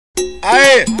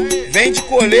Aê, vem de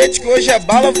colete que hoje é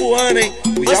bala voando, hein?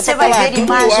 Você vai ver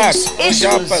imagens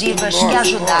exclusivas que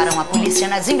ajudaram a polícia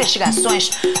nas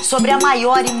investigações sobre a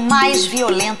maior e mais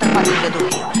violenta quadrilha do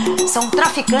Rio. São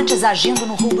traficantes agindo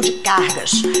no roubo de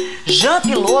cargas. Jean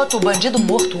Piloto, o bandido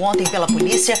morto ontem pela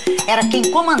polícia, era quem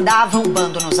comandava o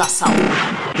bando nos assaltos.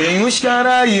 Tem uns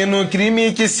cara aí no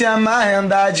crime que se amarra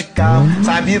andar de carro,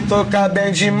 sabe tocar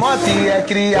bem de moto e é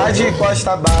criar de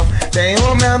Costa Barros. Tem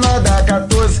o menor da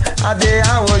 14,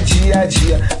 ADA o dia a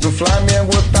dia. No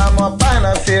Flamengo tá mó paz,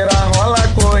 na feira rola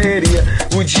correria.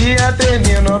 O dia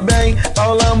terminou bem,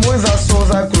 paulamos a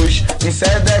Sousa Cruz. Um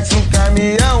Sedex, um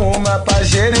caminhão, uma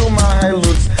Pajero e uma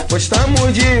Hilux.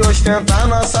 Gostamos de ostentar,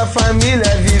 nossa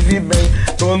família vive bem.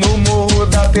 Tô no Morro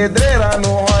da Pedreira, no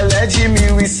rolê de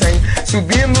 1100.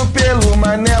 Subindo pelo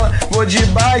Manela, vou de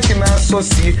bike na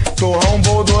Soci. Torrão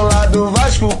bol do lado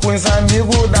Vasco com os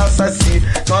amigos da Saci.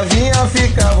 Novinha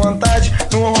fica à vontade,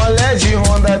 no rolê de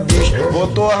Honda Bis. Vou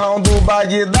torrão do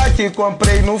Bagdá que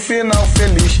comprei no final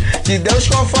feliz. Que Deus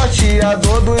conforte a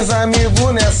dor dos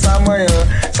amigos nessa manhã.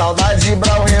 Saudade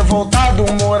Brau revoltado,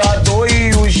 o morador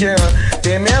e o Jean.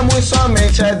 Tememos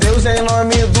somente a Deus em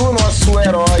nome do nosso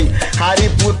herói. Harry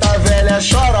puta velha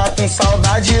chora com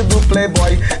saudade do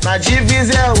playboy. Na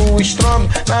divisa é o estrondo,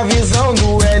 na visão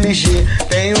do LG.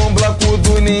 Tem um bloco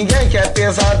do ninguém que é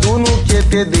pesado no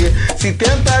QTD. Se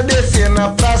tenta descer na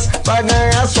praça, vai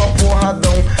ganhar só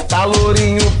porradão. Tá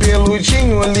lourinho,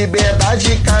 peludinho,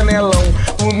 liberdade canelão.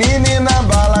 O menino a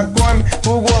bala come,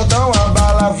 o gordão a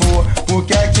bala voa.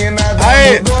 Porque aqui nada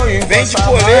mudou. Vem de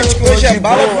colete que hoje é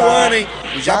bala voando, hein?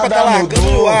 O Japa tá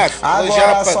largando o aço.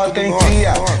 Agora só tem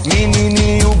cria,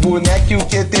 menininho, boneco e o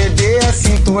QTD é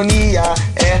sintonia.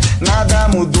 É, nada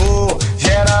mudou,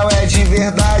 geral é de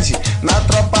verdade. Na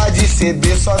tropa de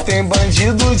CB só tem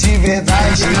bandido de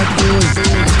verdade.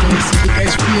 Conhecido que é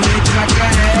expirante na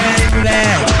carreira.